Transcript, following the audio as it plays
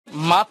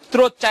মাত্র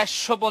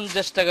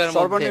 450 টাকার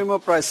মধ্যে। সর্বনিম্ন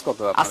প্রাইস কত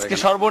আজকে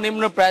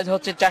সর্বনিম্ন প্রাইস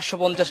হচ্ছে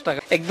 450 টাকা,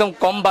 একদম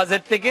কম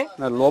বাজেট থেকে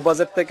লো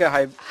বাজেট থেকে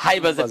হাই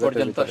বাজেট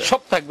পর্যন্ত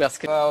সব থাকবে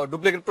আজকে।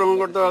 ডুপ্লিকেট প্রমাণ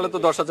করতে হলে তো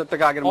 10,000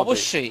 টাকা আগের মতো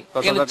অবশ্যই,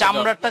 কিন্তু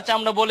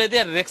চামড়া বলে দিই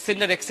আর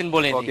রেক্সিন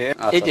বলে দিই।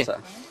 এই যে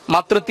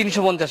মাত্র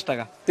 350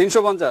 টাকা।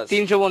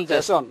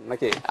 350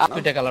 নাকি?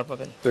 দুইটা কালার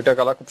পাবেন, দুইটা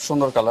কালার খুব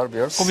সুন্দর কালার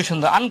ভিউয়ার্স, খুবই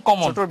সুন্দর,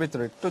 আনকমন, ছোটর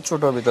ভিতরে একটু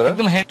ছোটর ভিতরে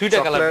একদম দুইটা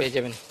কালার পেয়ে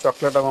যাবেন,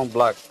 চকলেট এবং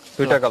ব্ল্যাক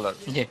দুইটা কালার।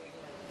 জি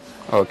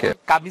ওকে।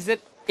 কাবিজের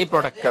এই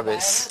প্রোডাক্ট,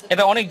 কাবিজ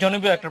এটা অনেক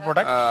জনপ্রিয় একটা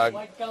প্রোডাক্ট,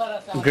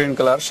 গ্রিন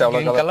কালার শ্যাওলা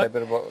কালার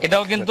টাইপের।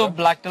 এটাও কিন্তু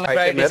ব্ল্যাক কালার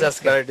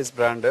ভ্যারাইটিস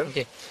ব্র্যান্ডের,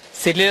 জি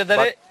সিলি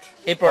লেদারের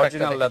এই প্রোডাক্ট,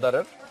 অরিজিনাল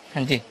লেদারের।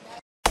 হ্যাঁ জি।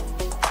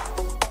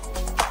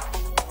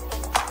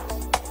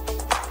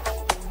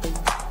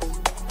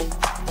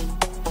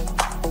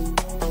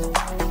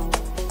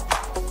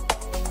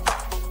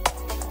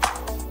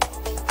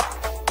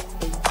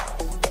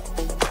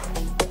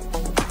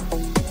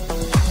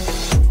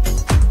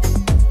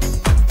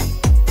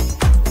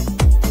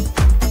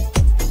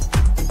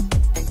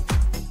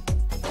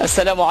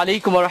 আসসালামু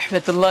আলাইকুম ওয়া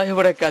রাহমাতুল্লাহি ওয়া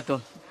বারাকাতুহু।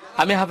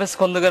 আমি হাফেজ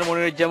খন্দকার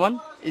মনিরুজ্জামান,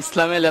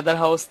 ইসলামী লেদার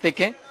হাউস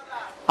থেকে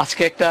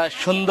আজকে একটা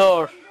সুন্দর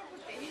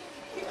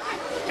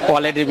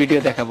কোয়ালিটির ভিডিও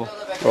দেখাবো।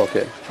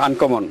 ওকে,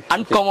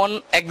 আনকমন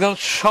একদম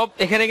সব।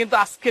 এখানে কিন্তু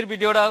আজকের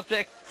ভিডিওটা হচ্ছে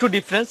একটু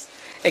ডিফারেন্স,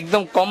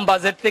 একদম কম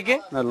বাজেট থেকে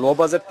লো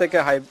বাজেট থেকে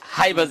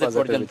হাই বাজেট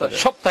পর্যন্ত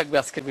সব থাকবে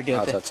আজকের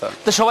ভিডিওতে। আচ্ছা,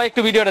 তো সবাই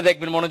একটু ভিডিওটা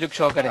দেখবেন মনোযোগ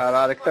সহকারে। আর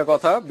আরেকটা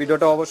কথা,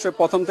 ভিডিওটা অবশ্যই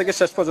প্রথম থেকে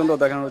শেষ পর্যন্ত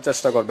দেখানোর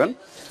চেষ্টা করবেন,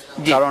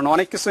 কারণ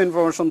অনেক কিছু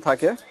ইনফরমেশন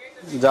থাকে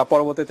যা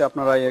পরবর্তীতে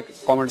আপনারা এই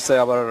কমেন্টসে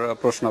আবার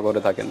প্রশ্ন করে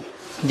থাকেন।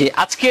 জি,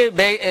 আজকে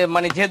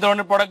মানে যে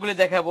ধরনের প্রোডাক্টগুলি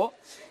দেখাবো,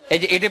 এই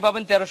যে এটা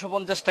পাবেন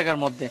 1350 টাকার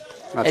মধ্যে।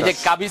 এই যে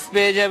কাবিজ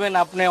পেয়ে যাবেন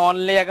আপনি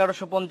অনলি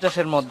 1150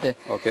 এর মধ্যে।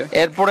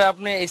 এরপরে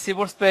আপনি এসি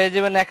বোর্ডস পেয়ে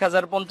যাবেন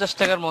 1050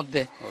 টাকার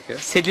মধ্যে।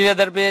 সিটি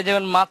লেদার পেয়ে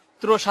যাবেন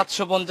মাত্র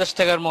 750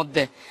 টাকার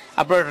মধ্যে।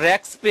 আপনার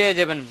র্যাক্স পেয়ে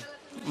যাবেন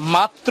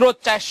মাত্র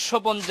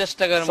 450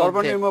 টাকার মধ্যে।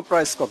 সর্বনিম্ন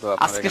প্রাইস কত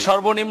আজকে?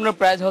 সর্বনিম্ন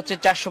প্রাইস হচ্ছে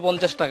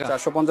 450 টাকা।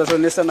 450 এর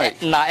নিচে নাই?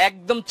 না,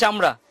 একদম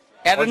চামড়া।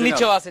 এর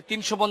নিচেও আছে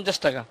 350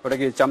 টাকা। ওটা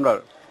কি চামড়ার?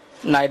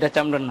 না, এটা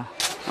চামড়ার না।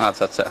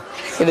 আচ্ছা আচ্ছা,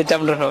 এটা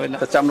চামড়ার হবে না।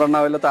 চামড়ার না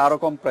হলে তো আরো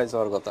কম প্রাইস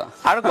হওয়ার কথা।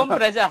 আরো কম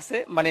প্রাইসে আছে,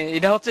 মানে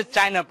এটা হচ্ছে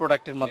চায়না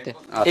প্রোডাক্টের মধ্যে।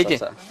 এই যে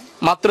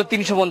মাত্র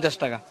 350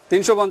 টাকা।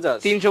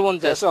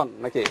 350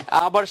 নাকি?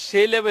 আবার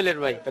সেই লেভেলের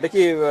ভাই। এটা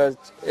কি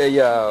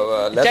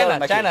লেদার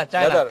নাকি?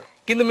 চায়না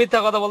কিন্তু মিথ্যা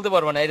কথা বলতে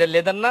পারবো না, এটা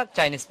লেদার না,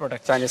 চাইনিজ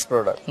প্রোডাক্ট।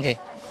 জি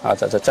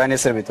আচ্ছা আচ্ছা,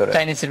 চাইনিজের ভিতরে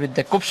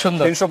খুব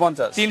সুন্দর।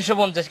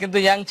 350 কিন্তু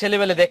ইয়াং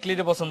ছেলেবেলে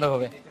দেখলেই পছন্দ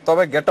হবে।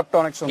 তবে গেটআপটা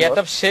অনেক সুন্দর,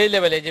 গেটআপ সেই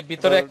লেভেলে। যে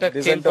ভিতরে একটা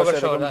চেইন পকেট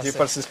সহ আছে,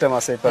 জিপার সিস্টেম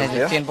আছে, এই পাশে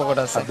চেইন পকেট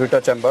আছে, দুইটা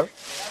চেম্বার,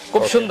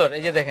 খুব সুন্দর।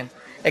 এই যে দেখেন,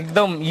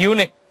 একদম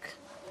ইউনিক।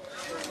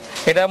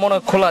 এটা মনে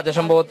খোলা যায়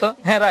সম্ভবত।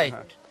 হ্যাঁ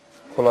রাইট,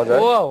 খোলা যায়।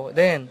 ওয়াও,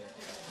 দেখেন।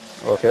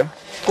 ওকে,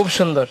 খুব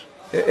সুন্দর।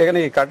 এখানে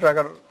কি কাট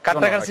রাখার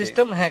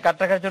সিস্টেম? হ্যাঁ, কাট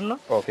রাখার জন্য।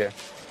 ওকে,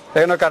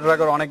 এখানে কাট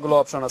রাখার অনেকগুলো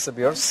অপশন আছে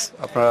ভিউয়ার্স,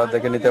 আপনারা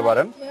দেখে নিতে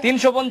পারেন।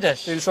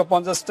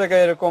 350 টাকা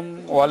এরকম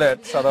ওয়ালেট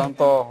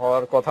সাধারণত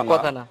হওয়ার কথা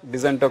না।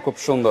 ডিজাইনটা খুব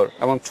সুন্দর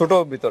এবং ছোট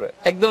ভিতরে,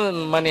 একদম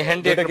মানে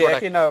হ্যান্ডি একটা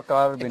প্রোডাক্ট। একই না,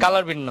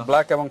 কালার ভিন্ন,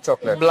 ব্ল্যাক এবং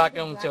চকলেট,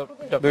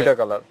 দুইটা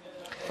কালার।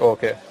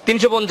 ওকে,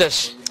 350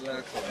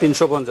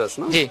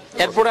 না? জি।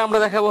 এরপরে আমরা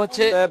দেখাবো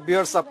হচ্ছে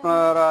ভিউয়ার্স,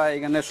 আপনারা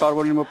এখানে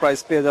সর্বনিম্ন প্রাইস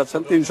পেয়ে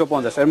যাচ্ছেন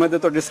 350। এর মধ্যে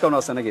তো ডিসকাউন্ট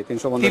আছে নাকি?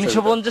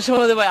 350 এর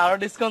মধ্যে ভাই আরো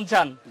ডিসকাউন্ট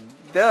চান?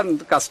 দেন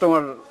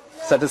কাস্টমার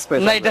স্যাটিসফাইড।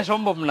 না, এটা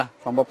সম্ভব না।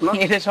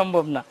 এটা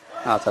সম্ভব না।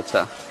 আচ্ছা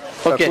আচ্ছা,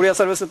 কুরিয়ার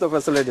সার্ভিসে তো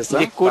ফ্যাসিলিটিস না?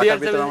 কুরিয়ার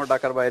সার্ভিস আমরা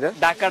ঢাকার বাইরে।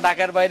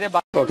 ঢাকার বাইরে।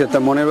 ওকে, তো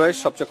মনির ভাই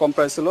সবচেয়ে কম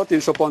প্রাইস হলো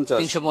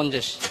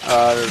 350।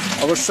 আর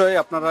অবশ্যই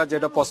আপনারা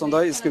যেটা পছন্দ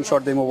হয়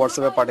স্ক্রিনশট দিয়ে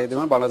হোয়াটসঅ্যাপে পাঠিয়ে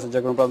দিবেন, বাংলাদেশের যে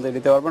কোনো প্রান্তে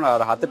নিতে পারবেন।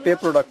 আর হাতে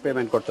প্রোডাক্ট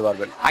পেমেন্ট করতে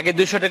পারবেন। আগে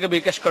 200 টাকা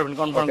বিকাশ করবেন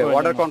কনফার্ম করে,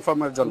 অর্ডার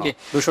কনফার্মের জন্য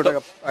 200 টাকা।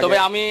 তবে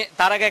আমি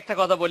তার আগে একটা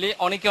কথা বলি,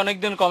 অনেকে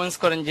অনেকদিন কমেন্টস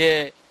করেন যে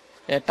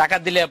টাকা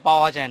দিলে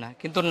পাওয়া যায় না,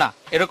 কিন্তু না,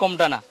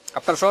 এরকমটা না।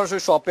 আপনারা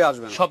সরাসরি শপে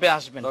আসবেন।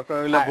 দরকার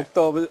হলে ভুক্ত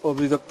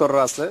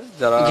অভিযুক্তরা আছে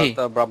যারা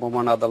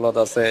ভ্রাম্যমাণ আদালত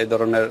আছে, এই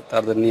ধরনের,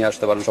 তাদের নিয়ে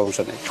আসতে পারেন,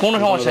 সমস্যা নেই, কোনো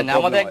সমস্যা নেই।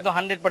 আমাদের একদম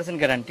 100%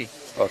 গ্যারান্টি।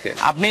 ওকে,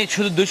 আপনি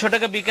শুধু 200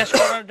 টাকা বিকাশ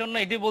করার জন্য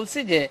এটি বলছি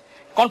যে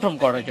কনফার্ম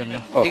করার জন্য।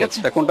 ঠিক আছে,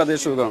 কোনটা দিয়ে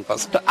শুরু করুন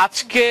ফার্স্ট? তো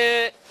আজকে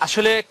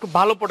আসলে একটু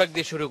ভালো প্রোডাক্ট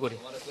দিয়ে শুরু করি।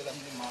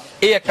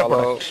 এই একটা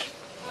প্রোডাক্ট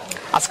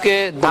আজকে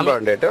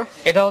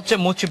এটা হচ্ছে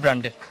মুচি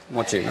ব্র্যান্ডের,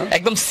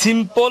 একদম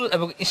সিম্পল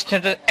এবং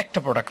স্ট্যান্ডার্ড একটা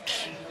প্রোডাক্ট।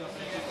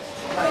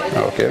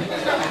 ওকে,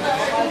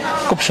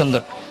 খুব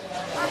সুন্দর।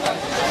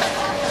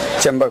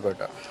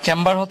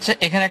 চেম্বার হচ্ছে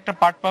এখানে একটা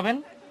পার্ট পাবেন,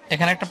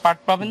 এখানে একটা পার্ট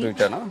পাবেন,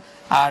 দুইটা না,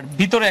 আর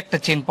ভিতরে একটা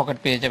চেইন পকেট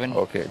পেয়ে যাবেন।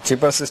 ওকে,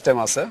 জিপার সিস্টেম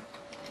আছে,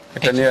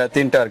 এটা নিয়ে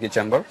তিনটা আর কি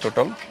চেম্বার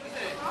টোটাল।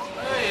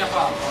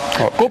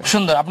 খুব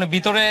সুন্দর। আপনি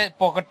ভিতরে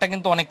পকেটটা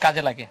কিন্তু অনেক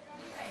কাজে লাগে,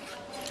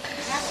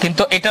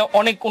 কিন্তু এটা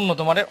অনেক উন্নত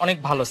মানের, অনেক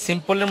ভালো।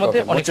 সিম্পলের মধ্যে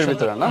অনেক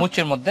সুন্দর,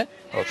 মুচের মধ্যে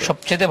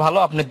সবচেয়ে ভালো।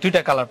 আপনি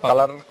দুইটা কালার পাবেন।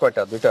 কালার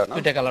কয়টা?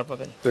 দুইটা কালার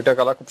পাবেন। দুইটা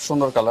কালার খুব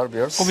সুন্দর কালার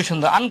ভিউয়ার্স, খুবই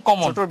সুন্দর,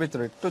 আনকমন, ছোটর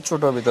ভিতরে, একটু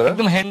ছোটর ভিতরে,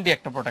 একদম হ্যান্ডি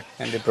একটা প্রোডাক্ট।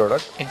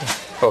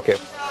 ওকে,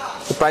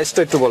 তো প্রাইসটা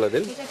একটু বলে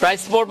দিন।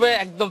 প্রাইস পড়বে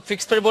একদম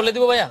ফিক্সড প্রাইস বলে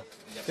দিব ভাইয়া।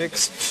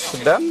 ফিক্সড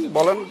দেন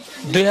বলেন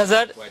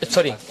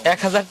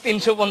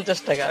 1350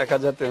 টাকা।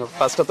 1000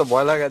 পাঁচটা তো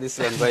ভয় লাগা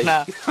দিছিলেন ভাই। না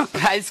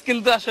প্রাইস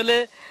কিন্তু আসলে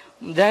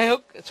যাই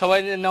হোক সবাই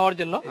নেওয়ার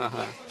জন্য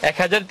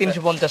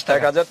 1350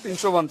 টাকা।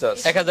 1350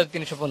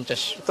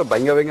 1350 তো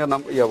ভাঙ্গা ভাঙ্গা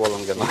নাম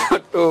বলেন কেন,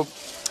 একটু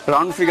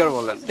রাউন্ড ফিগার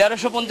বলেন।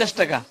 1350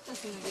 টাকা।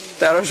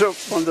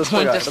 1350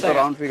 টাকা, এটা তো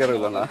রাউন্ড ফিগার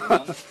হলো না।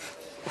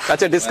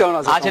 আচ্ছা ডিসকাউন্ট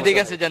আছে? আচ্ছা ঠিক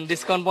আছে, জান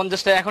ডিসকাউন্ট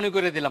 50 টাকা এখনই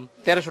করে দিলাম,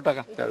 1300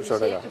 টাকা। 1300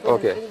 টাকা,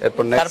 ওকে।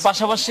 এরপর নেক্সট, তার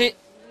পাশাপাশি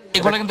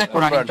এগুলো কিন্তু একটা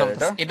রানিং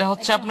চলতেছে, এটা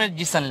হচ্ছে আপনার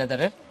জিসান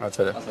লেদারের।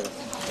 আচ্ছা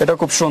এটা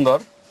খুব সুন্দর,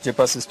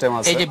 জিপার সিস্টেম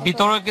আছে। এই যে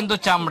ভিতরে কিন্তু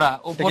চামড়া,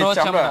 উপরেও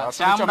চামড়া,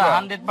 চামড়া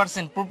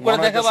 100% প্রুফ করে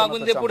দেখাবো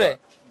আগুন দিয়ে পুড়ে।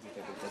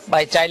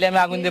 ভাই চাইলে আমি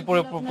আগুন দিয়ে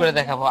পুরো প্রুফ করে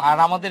দেখাবো। আর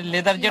আমাদের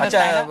লেদার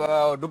যেটা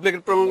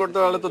ডুপ্লিকেট প্রমাণ করতে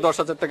হলে তো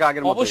 10,000 টাকা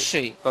আগের মতো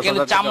অবশ্যই,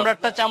 কিন্তু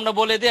চামড়াটা চামড়া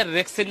বলে দিই আর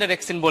রেক্সিনটা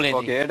রেক্সিন বলে দিই।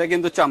 ওকে, এটা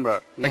কিন্তু চামড়া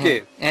নাকি?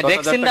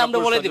 রেক্সিনটা আমরা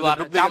বলে দিব আর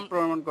ডুপ্লিকেট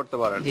প্রমাণ করতে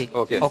পারেন।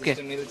 ওকে ওকে,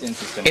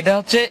 এটা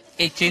হচ্ছে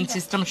এই চেইন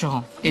সিস্টেম সহ,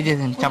 এই যে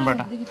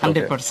চামড়াটা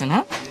 100%।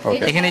 হ্যাঁ,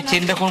 এখানে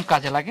চেইনটা কোন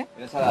কাজে লাগে?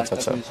 আচ্ছা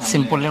আচ্ছা,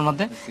 সিম্পলের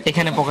মধ্যে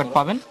এখানে পকেট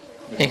পাবেন,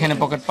 এখানে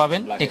পকেট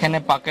পাবেন, এখানে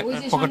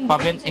পকেট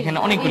পাবেন, এখানে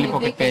অনেকগুলি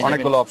পকেট পেয়ে যাবেন।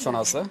 অনেকগুলো অপশন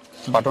আছে,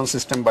 বাটন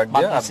সিস্টেম, বাইট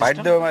দিয়ে, আর বাইট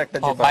দিয়ে একটা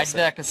জিপার, বাইট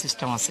দিয়ে একটা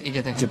সিস্টেম আছে, এই যে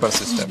দেখেন জিপার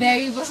সিস্টেম।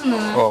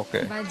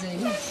 ওকে,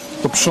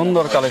 খুব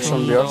সুন্দর কালেকশন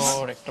ভিউয়ার্স,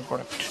 একটা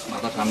প্রোডাক্ট।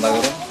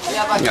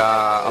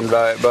 আমরা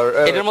এবার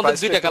এটার মধ্যে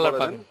দুইটা কালার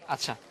পাবেন।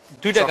 আচ্ছা,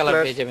 দুইটা কালার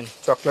পেয়ে যাবেন,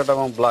 চকলেট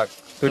এবং ব্ল্যাক,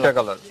 দুইটা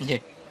কালার। জি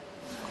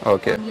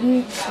ওকে,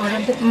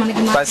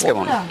 প্রাইস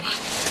কেমন?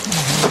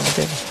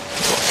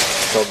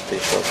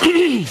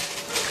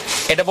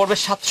 এটা পড়বে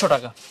 700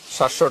 টাকা।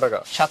 700 টাকা?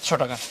 700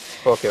 টাকা।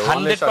 ওকে,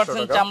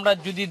 100% চামড়া।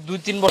 যদি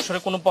 2-3 বছরে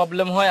কোনো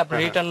প্রবলেম হয় আপনি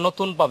রিটার্ন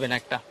নতুন পাবেন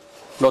একটা,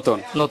 নতুন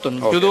নতুন।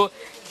 যদি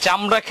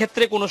চামড়া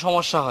ক্ষেত্রে কোনো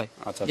সমস্যা হয়,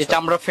 যে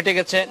চামড়া ফেটে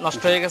গেছে,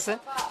 নষ্ট হয়ে গেছে,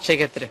 সেই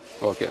ক্ষেত্রে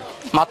ওকে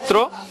মাত্র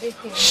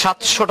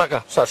 700 টাকা।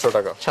 700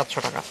 টাকা, 700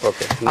 টাকা।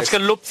 ওকে, আজকে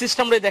লুপ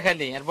সিস্টেমটাই দেখাই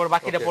নেই, এরপর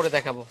বাকিটা পরে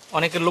দেখাবো।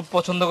 অনেকে লুপ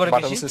পছন্দ করে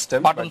বেশি,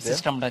 বাটন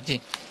সিস্টেমটা। জি,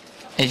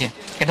 এই যে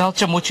এটা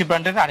হচ্ছে মুচি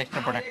ব্র্যান্ডের আরেকটা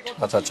প্রোডাক্ট।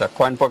 আচ্ছা আচ্ছা,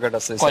 কয়েন পকেট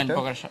আছে, কয়েন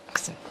পকেট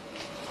আছে।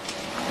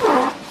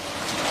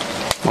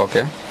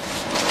 ওকে,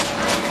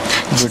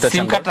 দুইটা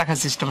সিম কার্ড রাখার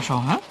সিস্টেম সহ।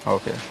 হ্যাঁ,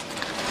 ওকে।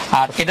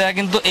 আর এটা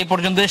কিন্তু এই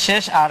পর্যন্ত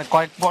শেষ, আর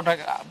কয়েক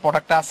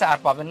প্রোডাক্ট আছে, আর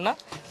পাবেন না।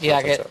 যে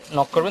আগে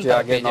নক করবেন, যে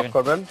আগে নক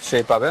করবেন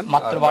সেই পাবেন।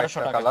 মাত্র 1200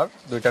 টাকা। কালার,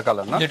 দুইটা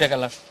কালার না? দুইটা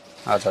কালার।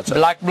 আচ্ছা আচ্ছা,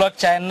 ব্ল্যাক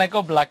চায়েন না,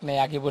 কেউ ব্ল্যাক নেই,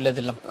 আগে বলে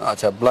দিলাম।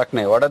 আচ্ছা, ব্ল্যাক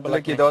নেই, অর্ডার দিলে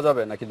কি দেওয়া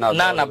যাবে নাকি না?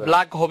 না না,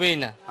 ব্ল্যাক হবেই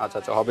না। আচ্ছা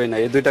আচ্ছা, হবেই না,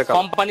 এই দুইটা কালার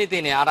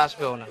কোম্পানিতেই নেই, আর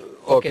আসবেও না।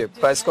 ওকে,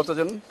 প্রাইস কত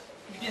জন?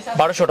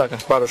 1200 টাকা।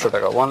 1200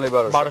 টাকা, অনলি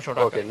 1200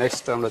 টাকা। ওকে,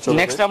 নেক্সট আমরা চলে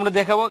নেক্সট আমরা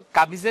দেখাবো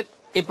কাবিজের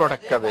এই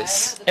প্রোডাক্ট। কাবিজ,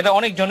 এটা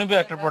অনেক জনপ্রিয়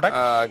একটা প্রোডাক্ট,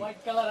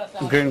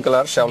 গ্রিন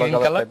কালার, শ্যাওলা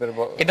কালার টাইপের।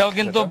 এটাও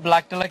কিন্তু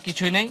ব্ল্যাক টালার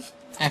কিছুই নেই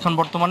এখন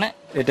বর্তমানে,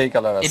 এটাই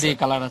কালার আছে, এটাই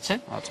কালার আছে।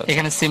 আচ্ছা,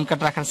 এখানে সিম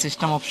কার্ড রাখার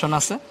সিস্টেম অপশন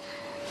আছে।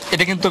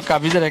 এটা কিন্তু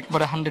কাবিজের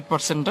একবারে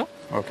 100%।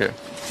 ওকে,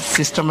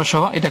 সিস্টেমের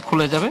সহ এটা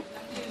খুলে যাবে,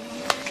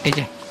 এই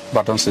যে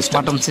বাটন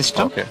সিস্টেম।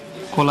 ওকে,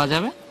 খোলা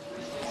যাবে,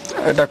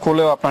 এটা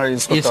খুলেও আপনারা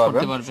ইউজ করতে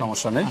পারবেন,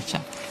 সমস্যা নেই। আচ্ছা,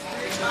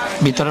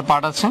 ভিতরে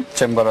পার্ট আছে,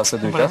 চেম্বার আছে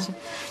দুইটা।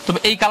 তবে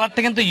এই কালারটা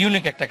কিন্তু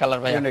ইউনিক একটা কালার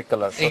ভাই, ইউনিক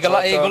কালার।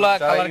 এইগুলা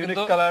কালার ইউনিক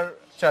কিন্তু কালার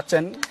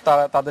চাচ্ছেন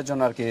তাদের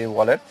জন্য আর কি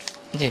ওয়ালেট।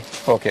 জি,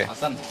 ওকে।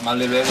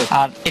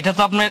 আর এটা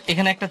তো আপনার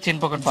এখানে একটা চেন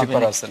পকেট পাবেন,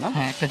 জিপার আছে না?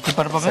 হ্যাঁ, একটা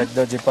জিপার পাবেন, সাইড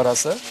দাও জিপার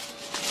আছে,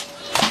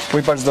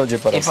 ওই পাশ দাও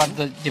জিপার আছে,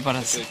 জিপার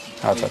আছে।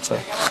 আচ্ছা আচ্ছা,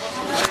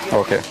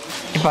 ওকে,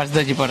 এই পাশ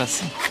দাও জিপার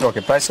আছে। ওকে,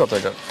 প্রাইস কত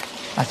এটা?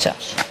 আচ্ছা,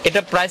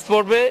 এটা প্রাইস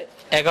পড়বে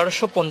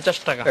 1150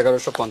 টাকা।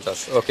 1150,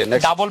 ওকে।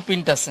 নেক্সট, ডাবল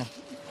প্রিন্ট আছে,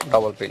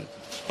 ডাবল পিন,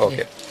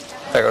 ওকে,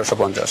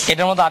 1150।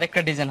 এটার মধ্যে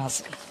আরেকটা ডিজাইন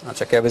আছে।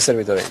 আচ্ছা, ক্যাবিসের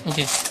ভিতরে।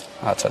 জি,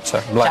 আচ্ছা আচ্ছা,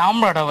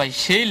 চামড়াটা ভাই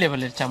সেই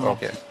লেভেলের চামড়া,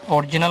 ওকে,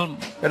 অরিজিনাল।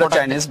 এটা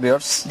চাইনিজ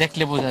বিয়ার্স,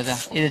 দেখলে বোঝা যায়।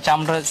 এই যে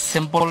চামড়া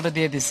স্যাম্পলটা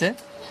দিয়ে দিছে,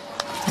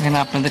 এখানে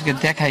আপনাদেরকে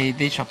দেখাই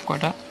দিই সব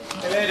কয়টা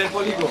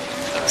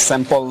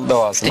স্যাম্পল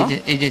দেওয়া আছে না?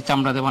 এই যে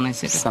চামড়া দিয়ে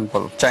বানাইছে, এটা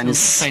স্যাম্পল চাইনিজ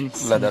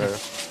লেদারের।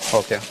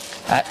 ওকে,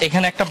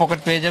 এখানে একটা পকেট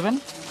পেয়ে যাবেন,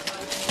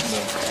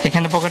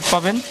 এখানে পকেট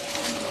পাবেন,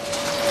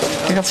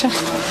 ঠিক আছে।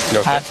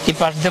 আর এই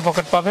পাশ দিয়ে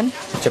পকেট পাবেন,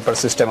 চেপার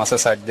সিস্টেম আছে,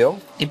 সাইড দিও,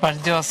 এই পাশ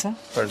দিয়েও আছে,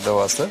 পাশ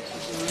দেওয়া আছে।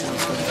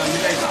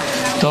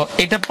 তো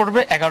এটা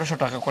পড়বে 1100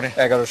 টাকা করে।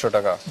 1100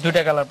 টাকা,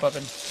 দুইটা কালার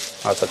পাবেন।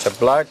 আচ্ছা আচ্ছা,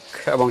 ব্ল্যাক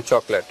এবং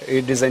চকলেট, এই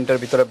ডিজাইনটার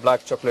ভিতরে ব্ল্যাক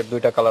চকলেট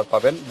দুইটা কালার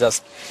পাবেন।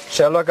 জাস্ট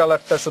শ্যালো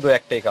কালারটা শুধু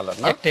একটাই কালার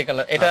না? একটাই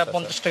কালার। এটা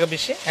 50 টাকা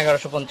বেশি,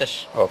 1150।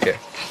 ওকে,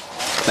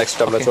 নেক্সট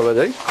আমরা চলে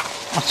যাই।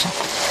 আচ্ছা,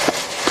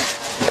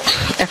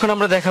 এখন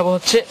আমরা দেখাবো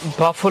হচ্ছে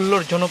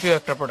বাফেলোর জনপ্রিয়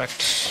একটা প্রোডাক্ট।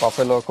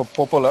 বাফেলো খুব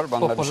পপুলার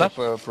বাংলাদেশের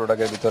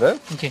প্রোডাক্টের ভিতরে।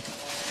 জি,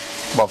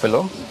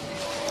 বাফেলো।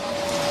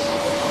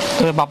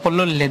 তবে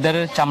বাফেলোর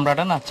লেদারের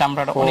চামড়াটা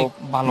অনেক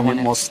ভালো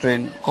মানের,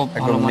 মসৃণ, খুব ভালো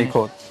একদম মানের,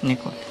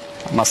 নিখুঁত।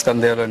 মাঝখান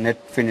দিয়ে হলো নেট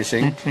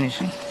ফিনিশিং।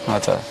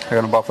 আচ্ছা,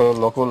 এখানে বাফেলো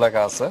লোগো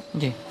লেখা আছে।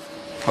 জি,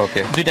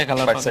 ওকে। দুইটা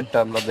কালার পাবেন। সেটটা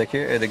আমরা দেখি,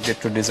 এদিক দিয়ে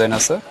একটু ডিজাইন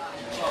আছে,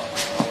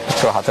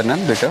 একটু হাতে নেন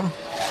দুইটা।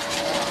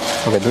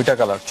 ওকে, দুইটা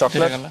কালার,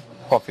 চকলেট,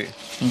 কফি,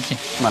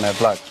 মানে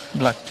ব্ল্যাক।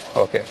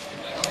 ওকে,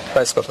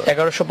 প্রাইস কত?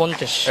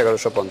 1150।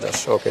 1150।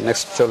 ওকে,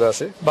 নেক্সট চলে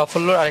আসি।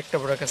 বাফেলোর আরেকটা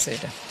প্রোডাক্ট আছে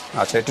এটা।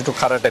 আচ্ছা, এটা একটু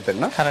খাড়া টাইপের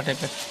না? খাড়া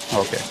টাইপের।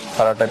 ওকে,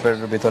 খাড়া টাইপের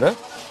ভিতরে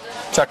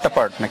চারটা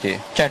পার্ট নাকি?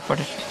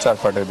 চার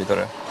পার্টের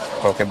ভিতরে।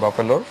 ওকে,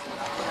 বাফেলোর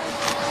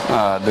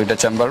দুইটা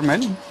চেম্বার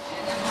মেন।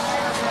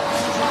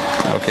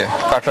 ওকে,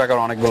 কাট রাখার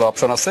অনেকগুলো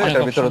অপশন আছে।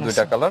 এটার ভিতরে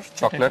দুইটা কালার,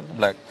 চকলেট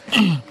ব্ল্যাক।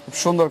 খুব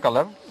সুন্দর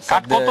কালার।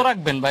 কাট কত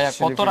রাখবেন ভাইয়া?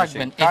 কত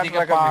রাখবেন?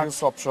 এদিকে পার্ট,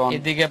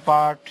 এদিকে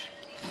পার্ট,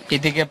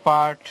 এদিকে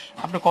পার্ট,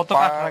 আপনি কত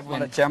কাট রাখবেন?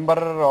 মানে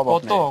চেম্বারের অভাব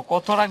নেই।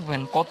 কত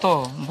রাখবেন? কত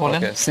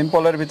বলেন? ওকে,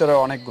 সিম্পলের ভিতরে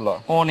অনেকগুলো,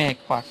 অনেক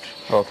পার্ট।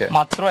 ওকে,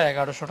 মাত্র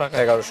 1100 টাকা।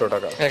 1100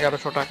 টাকা।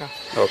 1100 টাকা।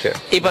 ওকে,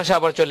 এই পাশে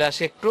আবার চলে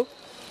আসি একটু।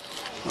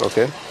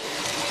 ওকে,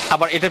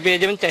 আবার এটা পেয়ে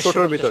যাবেন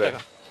 450 টাকা।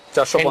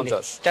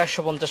 450।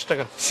 450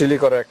 টাকা।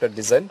 সিলিকনের একটা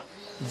ডিজাইন।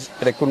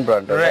 এটা কোন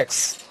ব্র্যান্ডের? রেক্স।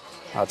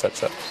 আচ্ছা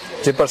আচ্ছা,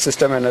 জিপার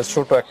সিস্টেম এনে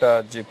ছোট একটা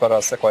জিপার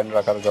আছে কয়েন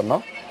রাখার জন্য।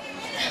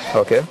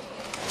 ওকে,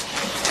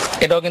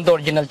 এটাও কিন্তু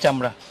অরিজিনাল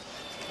চামড়া।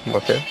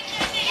 ওকে,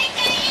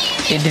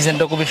 এই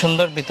ডিজাইনটা খুবই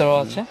সুন্দর, ভিতরেও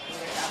আছে।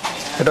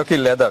 এটা কি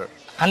লেদার?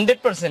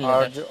 100%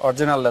 লেদার।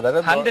 Original leather.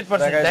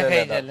 100%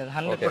 দেখাই যায়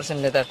 100%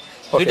 লেদার।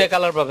 দুইটা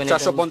কালার পাবেন।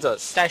 450।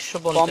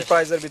 450 কম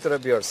প্রাইসের ভিতরে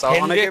ভিউয়ার্স।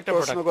 অনেকে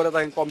প্রশ্ন করে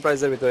থাকেন কম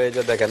প্রাইসের ভিতরে। এই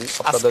যে দেখেন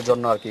আপনাদের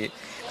জন্য আর কি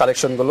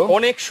কালেকশন গুলো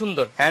অনেক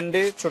সুন্দর,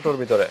 হ্যান্ডি, ছোটর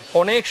ভিতরে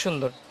অনেক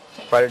সুন্দর।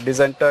 বাইরের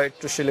ডিজাইনটা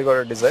একটু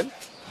সিলিকনের ডিজাইন,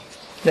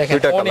 দেখেন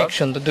অনেক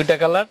সুন্দর, দুইটা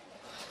কালার।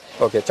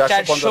 ওকে,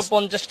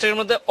 450 টাকার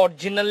মধ্যে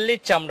অরিজিনালি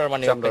চামড়ার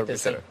মানে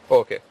পাইতেছেন।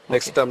 ওকে,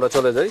 নেক্সট আমরা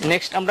চলে যাই।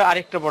 নেক্সট আমরা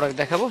আরেকটা প্রোডাক্ট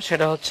দেখাবো,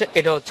 সেটা হচ্ছে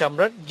এটা হচ্ছে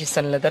আমরা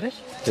জিসান লেদারের।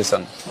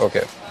 জিসান,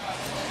 ওকে,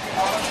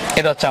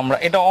 এটা হচ্ছে আমরা,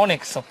 এটা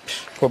অনেক সফট,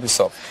 খুবই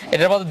সফট।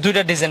 এটার মধ্যে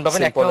দুইটা ডিজাইন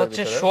পাবেন, একটা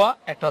হচ্ছে শোয়া,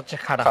 একটা হচ্ছে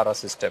খাড়া। খাড়া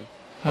সিস্টেম।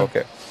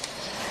 ওকে,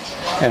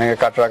 এখানে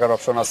কাট রাখার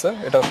অপশন আছে।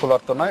 এটা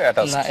খোলার তো নয়,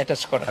 অ্যাটাচ না,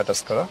 অ্যাটাচ করা। অ্যাটাচ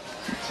করা।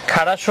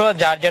 খাড়া শোয়া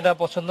যার যেটা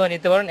পছন্দ হয়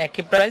নিতে পারেন।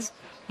 একই প্রাইস,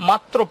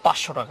 মাত্র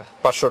 500 টাকা।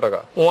 500 টাকা।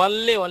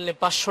 অনলি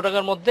 500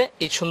 টাকার মধ্যে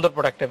এই সুন্দর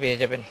প্রোডাক্টটা পেয়ে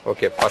যাবেন।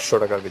 ওকে, 500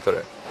 টাকার ভিতরে।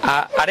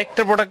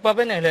 আরেকটা প্রোডাক্ট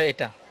পাবেন,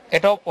 এটা,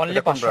 এটাও অনলি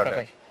 500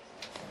 টাকায়।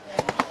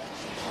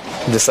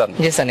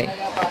 জিসানি।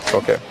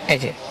 ওকে, এই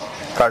যে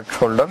কার্ড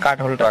হোল্ডার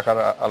রাখার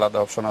আলাদা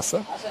অপশন আছে।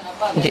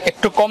 জি,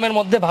 একটু কমের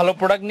মধ্যে ভালো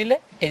প্রোডাক্ট নিলে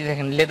এই যে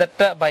দেখেন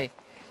লেদারটা ভাই,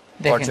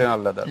 দেখেন অরিজিনাল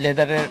লেদার,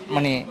 লেদারের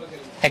মানে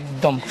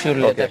একদম পিওর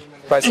লেদার।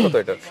 প্রাইস কত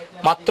এটার?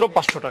 মাত্র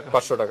 500 টাকা।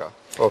 500 টাকা।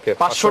 ওকে,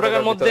 500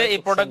 টাকার মধ্যে এই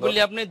প্রোডাক্টগুলি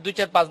আপনি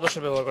 2-4-5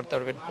 বছর ব্যবহার করতে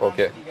পারবেন।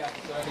 ওকে,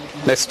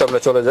 নেক্সট আমরা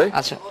চলে যাই।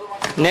 আচ্ছা,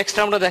 নেক্সট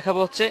আমরা দেখাবো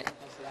হচ্ছে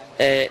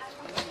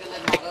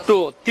একটু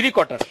 3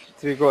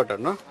 কোয়ার্টার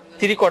না?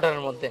 3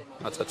 কোয়ার্টারের মধ্যে।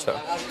 আচ্ছা আচ্ছা,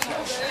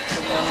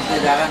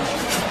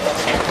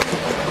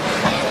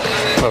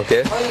 ওকে,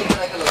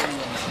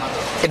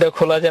 এটা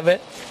খোলা যাবে।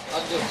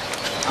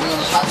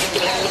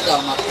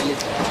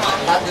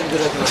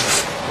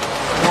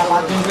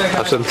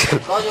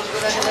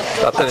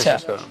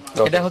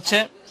 এটা হচ্ছে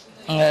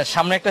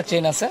সামনে একটা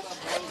চেন আছে,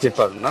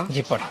 জিপার না?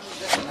 জিপার।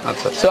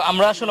 আচ্ছা, তো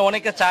আমরা আসলে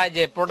অনেকে চাই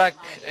যে প্রোডাক্ট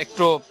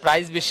একটু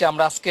প্রাইস বেশি,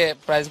 আমরা আজকে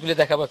প্রাইসগুলি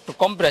দেখাবো একটু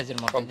কম প্রাইসের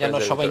মধ্যে, যেন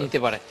সবাই নিতে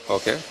পারে।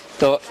 ওকে,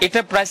 তো এটা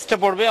প্রাইসটা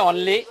পড়বে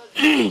অনলি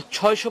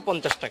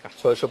 650 টাকা।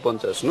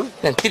 650 না?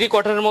 3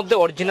 কোয়ার্টারের মধ্যে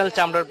অরিজিনাল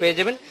চামড়ার পেয়ে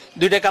যাবেন।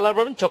 দুইটা কালার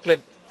পাবেন,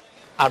 চকলেট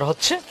আর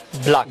হচ্ছে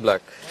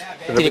ব্ল্যাক।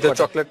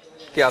 চকলেট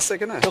কি আছে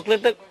কিনা?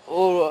 চকলেটটা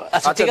ও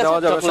আচ্ছা, ঠিক আছে,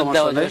 চকলেট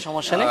দেওয়া যাবে,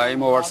 সমস্যা নেই।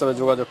 ইমো হোয়াটসঅ্যাপে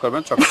যোগাযোগ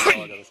করবেন, চকলেট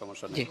দেওয়া যাবে,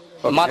 সমস্যা নেই।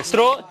 মাত্র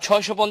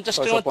 650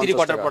 টাকা 3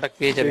 কোয়ার্টার প্রোডাক্ট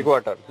পেয়ে যাবেন। 3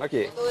 কোয়ার্টার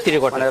নাকি? 3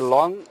 কোয়ার্টার মানে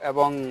লং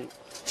এবং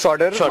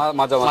শর্টের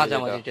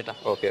মাঝামাঝি যেটা।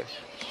 ওকে,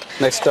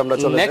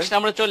 নেক্সট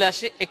আমরা চলে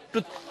আসি একটু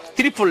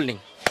 3 ফোল্ডিং।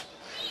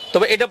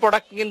 তবে এটা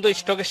প্রোডাক্ট কিন্তু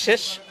স্টকে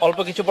শেষ, অল্প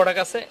কিছু প্রোডাক্ট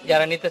আছে,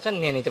 যারা নিতে চান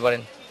নিয়ে নিতে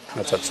পারেন।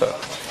 আচ্ছা আচ্ছা,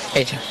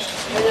 এই যে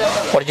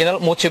অরিজিনাল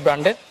মুচি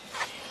ব্র্যান্ডের।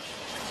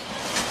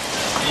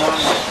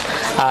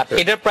 আর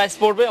এটার প্রাইস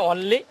পড়বে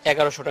অনলি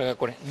 1100 টাকা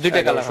করে।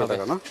 দুইটা কালার হবে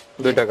না?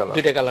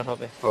 দুইটা কালার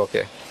হবে।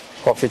 ওকে,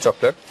 কফি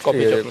চকলেট,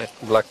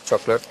 ব্ল্যাক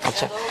চকলেট।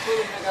 আচ্ছা,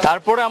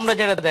 তারপরে আমরা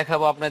যেটা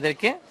দেখাবো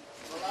আপনাদেরকে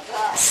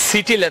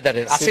সিটি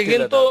লেদারের আছে,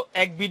 কিন্তু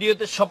এক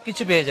ভিডিওতে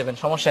সবকিছু পেয়ে যাবেন,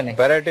 সমস্যা নেই।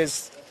 ভ্যারাইটিস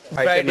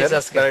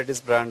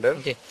ব্র্যান্ডের।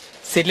 জি,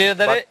 সিটি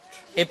লেদারের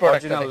এই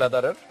প্রোডাক্ট, অরিজিনাল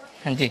লেদারের।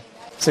 জি,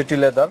 সিটি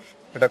লেদার,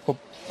 এটা খুব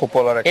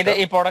পপুলার একটা। এটা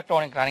এই প্রোডাক্টটা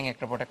অনেক রানিং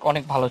একটা প্রোডাক্ট,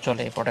 অনেক ভালো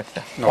চলে এই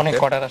প্রোডাক্টটা। অনেক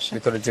অর্ডার আসে।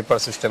 ভিতরে জিপার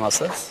সিস্টেম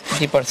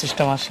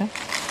আছে।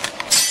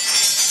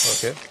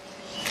 ওকে,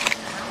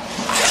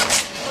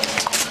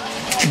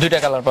 দুইটা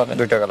কালার পাবেন।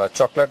 দুইটা কালার,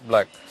 চকলেট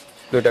ব্ল্যাক,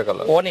 দুইটা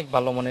কালার। অনেক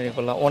ভালো মনের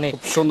এগুলো, অনেক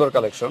সুন্দর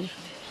কালেকশন।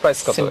 প্রাইস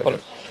কত?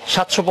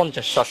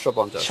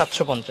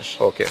 750।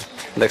 ওকে,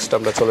 নেক্সট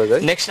আমরা চলে যাই।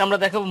 নেক্সট আমরা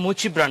দেখাবো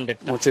মুচি ব্র্যান্ডেড।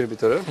 মুচির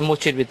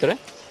ভিতরে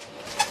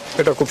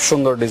এটা খুব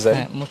সুন্দর ডিজাইন।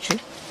 হ্যাঁ, মুচি,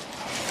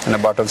 মানে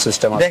বাটন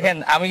সিস্টেম আছে। দেখেন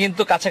আমি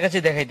কিন্তু কাছাকাছি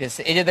দেখাইতেছি।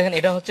 এই যে দেখেন,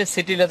 এটা হচ্ছে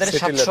সিটি লেদারের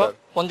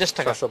 750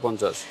 টাকা।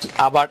 750।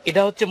 আবার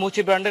এটা হচ্ছে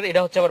মুচি ব্র্যান্ডের,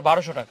 এটা হচ্ছে আবার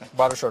 1200 টাকা।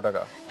 1200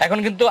 টাকা। এখন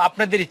কিন্তু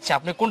আপনাদের ইচ্ছা,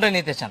 আপনি কোনটা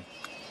নিতে চান।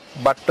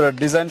 বাট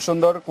ডিজাইন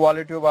সুন্দর,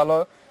 কোয়ালিটিও ভালো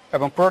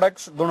এবং প্রোডাক্ট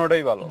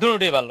দুটোই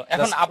ভালো।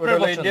 এখন আপনার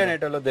পছন্দ, ইন্ডিয়ান,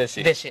 এটা হলো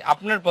দেশি।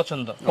 আপনার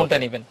পছন্দ কোনটা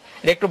নেবেন।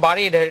 এটা একটু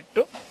বাড়ি, এটা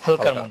একটু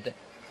হালকার মধ্যে।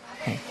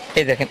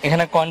 এই দেখেন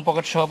এখানে কয়েন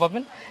পকেট সহ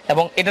পাবেন,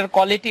 এবং এটার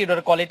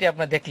কোয়ালিটি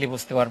আপনি দেখলে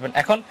বুঝতে পারবেন।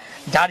 এখন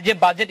যার যে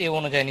বাজেট এই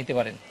অনুযায়ী নিতে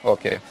পারেন।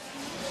 ওকে,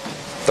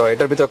 তো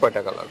এটার ভিতর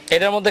কয়টা কালার?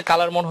 এটার মধ্যে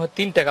কালার মনে হয়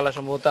 3টা কালার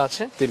সম্ভবত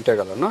আছে। 3টা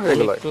কালার না?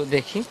 এগুলো একটু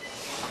দেখি।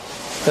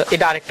 তো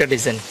এটা আরেকটা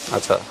ডিজাইন।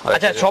 আচ্ছা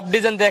সব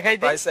ডিজাইন দেখাই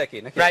দিই। প্রাইস একই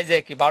নাকি? প্রাইস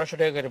একই, 1200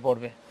 টাকা করে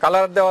পড়বে।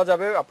 কালার দেওয়া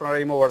যাবে, আপনারা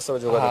ইমো হোয়াটসঅ্যাপে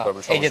যোগাযোগ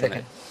করবেন। এই যে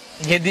দেখেন,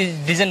 যে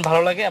ডিজাইন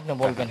ভালো লাগে আপনি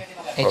বলবেন।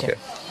 এই যে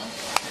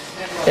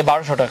এই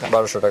 1200 টাকা।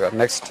 1200 টাকা।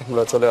 নেক্সট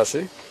আমরা চলে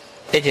আসি।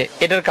 এই যে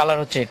এটার কালার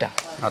হচ্ছে এটা।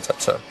 আচ্ছা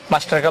আচ্ছা,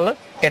 মাস্টার কালার।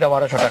 এটা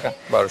 1200 টাকা।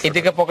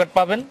 এদিকে পকেট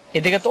পাবেন,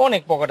 এদিকে তো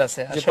অনেক পকেট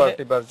আছে আসলে,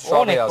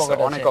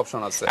 অনেক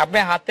অপশন আছে। আপনি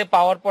হাতে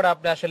পাওয়ার পরে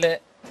আপনি আসলে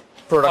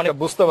প্রোডাক্টটা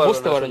বুঝতে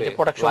পারবেন যে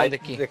প্রোডাক্ট সম্বন্ধে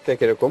কি দেখতে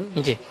কিরকম।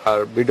 জি, আর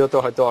ভিডিওতে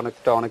হয়তো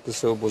অনেক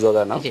কিছু বোঝা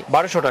যায় না। জি,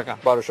 1200 টাকা।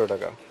 1200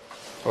 টাকা।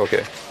 ওকে,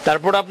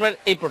 তারপর আপনার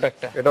এই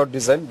প্রোডাক্টটা, এটাও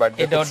ডিজাইন, বাট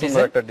এটাও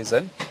সুন্দর একটা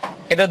ডিজাইন।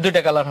 এটা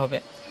 2টা কালার হবে।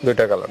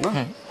 2টা কালার না?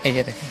 এই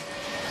যে দেখেন।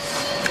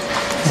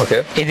 ওকে,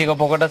 এদিকে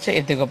পকেট আছে,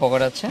 এদিকে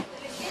পকেট আছে,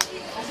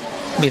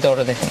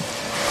 ভিতরে দেখেন।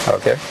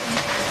 ওকে,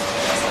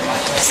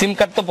 সিম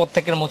কার্ড তো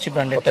প্রত্যেকের মুচি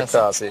ব্র্যান্ডের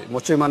আছে।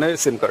 মুচি মানে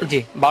সিম কার্ড। জি,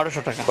 1200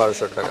 টাকা।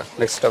 1200 টাকা।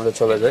 নেক্সট আমরা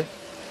চলে যাই।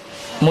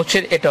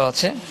 মুচির এটাও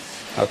আছে।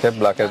 ওকে,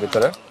 ব্ল্যাকের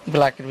ভিতরে।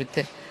 ব্ল্যাকের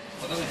ভিতরে।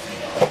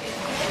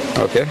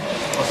 ওকে,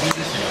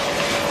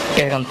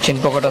 এরকম চেন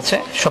পকেট আছে,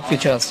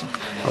 সবকিছু আছে।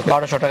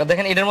 1200 টাকা।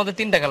 দেখেন এটার মধ্যে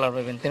 3টা কালার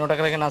পাবেন। 3টা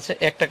কালার এখানে আছে।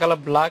 একটা কালার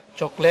ব্ল্যাক,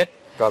 চকলেট,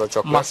 কালো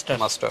চকলেট,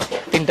 মাস্টার।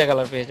 3টা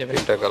কালার পেয়ে যাবেন।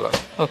 3টা কালার।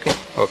 ওকে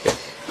ওকে।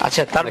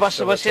 আচ্ছা, তার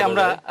পাশাপাশি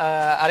আমরা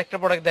আরেকটা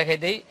প্রোডাক্ট দেখাই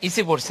দেই।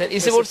 ইসি বোর্ডসের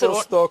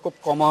তো খুব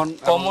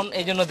কমন,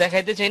 এইজন্য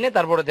দেখাইতে চাই না,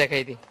 তারপরে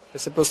দেখাই দিই।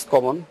 ইসি বোর্ডস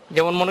কমন,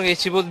 যেমন মনে করি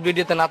ইসি বোর্ড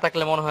ভিডিওতে না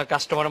থাকলে মনে হয়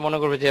কাস্টমার মনে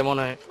করবে যে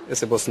মনে হয়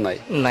ইসি বোর্ডস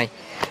নাই।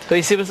 তো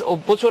ইসি বোর্ডস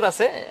প্রচুর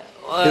আছে,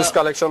 হিউজ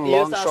কালেকশন,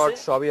 লং শর্ট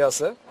সবই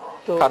আছে,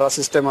 কারা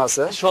সিস্টেম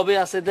আছে, সবই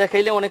আছে।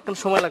 দেখাইলে অনেকক্ষণ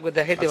সময় লাগবে,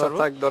 দেখাইতে পারবো।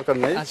 থাক, দরকার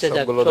নেই,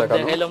 সবগুলো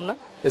দেখাইলাম না।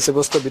 ইসি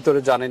বোর্ডস তো ভিতরে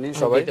জানেনই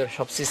সবাই,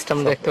 সব সিস্টেম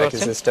দেখতে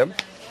পাচ্ছেন। সিস্টেম।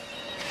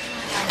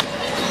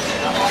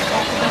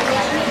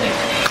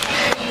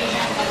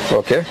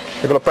 ওকে,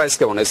 এগুলো প্রাইস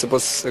কেমন ইসি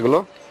বোর্ডস? এগুলো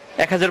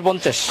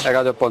 1050।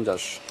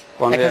 1050।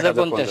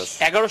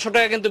 1100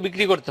 টাকা কিন্তু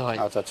বিক্রি করতে হয়।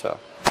 আচ্ছা আচ্ছা,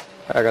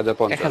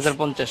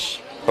 1050।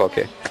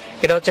 ওকে,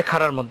 এটা হচ্ছে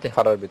খাড়ার মধ্যে,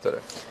 খাড়ার ভিতরে।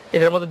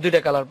 এটার মধ্যে 2টা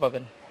কালার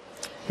পাবেন,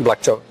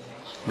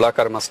 ব্ল্যাক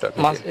আর মাস্টার।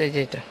 এই যে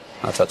এটা।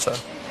 আচ্ছা আচ্ছা,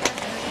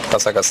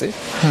 কাছাকাছি।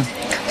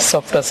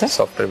 সফট আছে,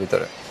 সফটের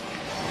ভিতরে।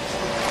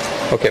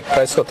 ওকে,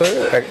 প্রাইস কত?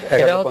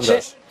 এটা হচ্ছে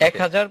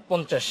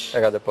 1050।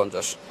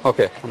 1050।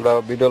 ওকে, আমরা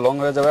ভিডিও লং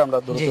হয়ে যাবে, আমরা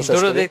দ্রুত শেষ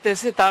করি।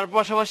 দেখতেছি। তার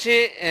পাশাপাশি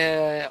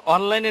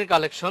অনলাইনের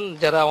কালেকশন,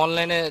 যারা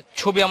অনলাইনে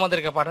ছবি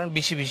আমাদেরকে পাঠান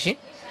বেশি বেশি,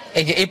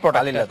 এই যে এই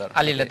প্রোডাক্ট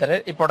আলী লেদারের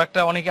এই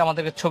প্রোডাক্টটা অনেকে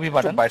আমাদেরকে ছবি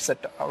পাঠান। বাইট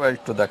সাইডটা আবার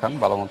একটু দেখান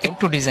ভালো মতো,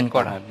 একটু ডিজাইন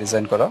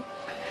করা।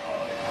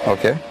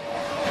 ওকে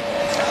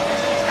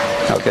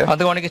ওকে,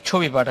 আমাদের অনেকে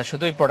ছবি পাঠায়,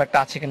 শুধু এই প্রোডাক্টটা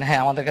আছে কিনা।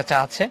 হ্যাঁ, আমাদের কাছে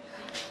আছে।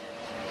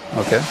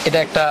 ওকে, এটা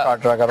একটা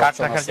কার্ড রাখার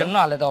আছে, জন্য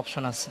আলাদা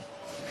অপশন আছে।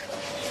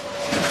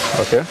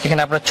 ওকে,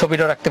 এখানে আপনারা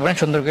ছবিটা রাখতে পারেন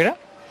সুন্দর করে।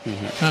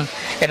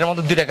 এটার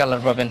মধ্যে 2টা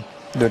কালার পাবেন।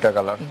 2টা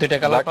কালার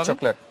পাবেন,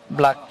 চকলেট,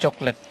 ব্ল্যাক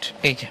চকলেট।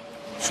 এই যে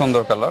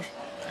সুন্দর কালার,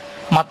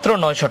 মাত্র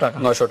 900 টাকা।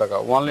 900 টাকা,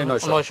 অনলি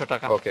 900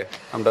 টাকা। ওকে,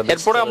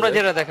 এরপরে আমরা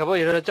যেটা দেখাবো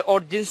এটা হচ্ছে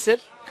অরিজিনসের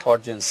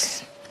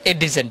এই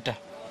ডিজাইনটা।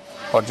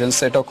 অরিজিনস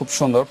এটাও খুব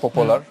সুন্দর,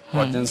 পপুলার।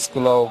 অরিজিনস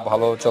গুলো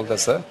ভালো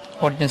চলতেছে,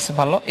 অরিজিনস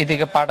ভালো।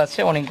 এদিকে পার্ট আছে,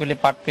 অনেকগুলি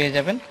পার্ট পেয়ে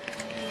যাবেন।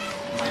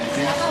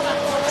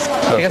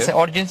 ঠিক আছে,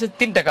 অরিজিনসের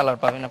 3টা কালার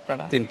পাবেন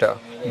আপনারা। 3টা,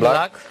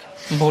 ব্ল্যাক,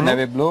 ব্লু,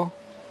 নেভি ব্লু,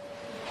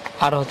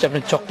 আর হচ্ছে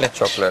আপনি চকলেট।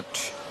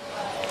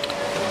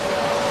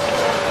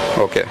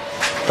 ওকে,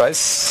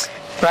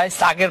 প্রাইস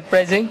আগের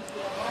প্রাইসিং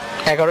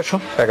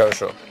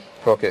 1100।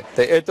 ওকে,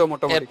 তো এই তো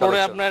মোটামুটি। এরপরে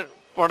আপনার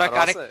প্রোডাক্ট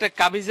আরেকটা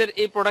কাবিজের,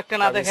 এই প্রোডাক্টটা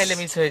না দেখাইলে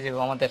মিস হয়ে যাবে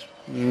আমাদের।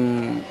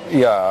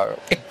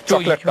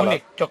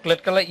 চকলেট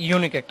কালার,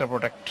 ইউনিক একটা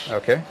প্রোডাক্ট।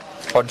 ওকে,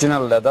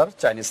 অরিজিনাল লেদার,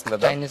 চাইনিজ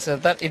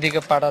লেদার। এদিকে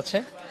পার্ট আছে।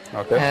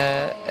 ওকে,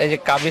 এই যে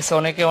কাবিজ,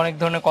 অনেকে অনেক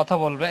ধরনের কথা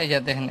বলবে। এই যে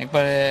দেখেন,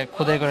 একবারে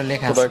খোদাই করে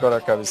লেখা আছে, খোদাই করা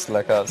কাবিজ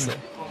লেখা আছে।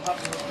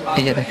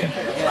 এই যে দেখেন।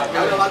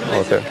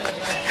 ওকে,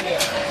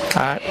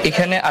 আর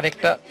এখানে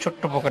আরেকটা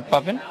ছোট্ট পকেট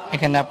পাবেন।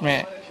 এখানে আপনি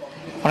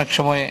অনেক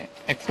সময়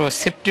একটু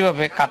সেফটি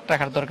ভাবে কাট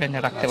রাখার দরকার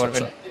নিয়ে রাখতে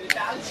পারবেন।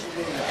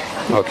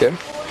 ওকে,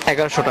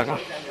 1100 টাকা।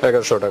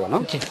 1100 টাকা না?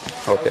 জি।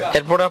 ওকে,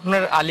 এরপর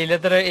আপনার আলী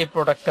লেদারের এই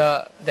প্রোডাক্টটা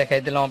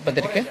দেখাই দিলাম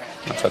আপনাদেরকে।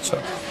 আচ্ছা আচ্ছা,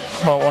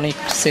 অনেক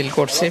সেল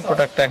করছে,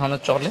 প্রোডাক্টটা এখনো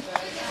চলে।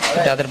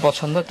 যাদের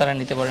পছন্দ তারা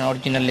নিতে পারেন,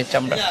 অরিজিনাল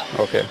চামড়া।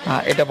 ওকে,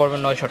 এটা পড়বে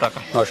 900 টাকা।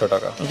 900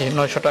 টাকা, জি,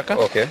 900 টাকা।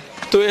 ওকে,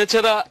 তো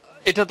এছাড়া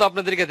এটা তো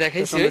আপনাদেরকে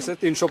দেখাইছি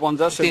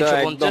 350, এটা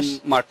একদম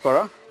মার্ক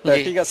করা।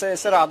 ঠিক আছে,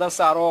 এছাড়া আদার্স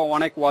আরো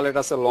অনেক ওয়ালেট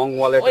আছে, লং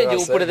ওয়ালেট আছে। ওই যে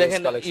উপরে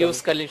দেখেন ইউজ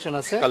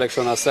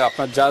কালেকশন আছে।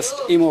 আপনার জাস্ট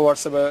ইমো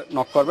হোয়াটসঅ্যাপে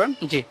নক করবেন,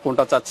 জি,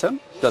 কোনটা চাচ্ছেন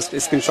জাস্ট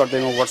স্ক্রিনশট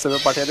দিয়ে ইমো হোয়াটসঅ্যাপে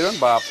পাঠিয়ে দিবেন,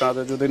 বা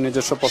আপনাদের যদি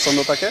নিজস্ব পছন্দ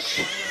থাকে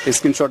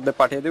স্ক্রিনশট দিয়ে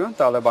পাঠিয়ে দিবেন,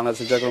 তাহলে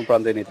বাংলাদেশের যে কোনো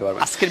প্রান্তে নিতে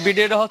পারবেন। আজকের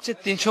ভিডিওটা হচ্ছে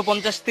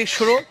 350 থেকে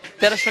শুরু,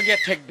 1300 টাকা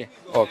ঠেকবে।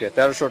 ওকে,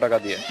 1300 টাকা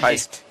দিয়ে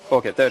হাইস্ট।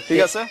 ওকে, ঠিক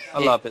আছে,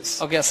 আল্লাহ হাফেজ।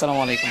 ওকে,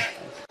 আসসালামু আলাইকুম।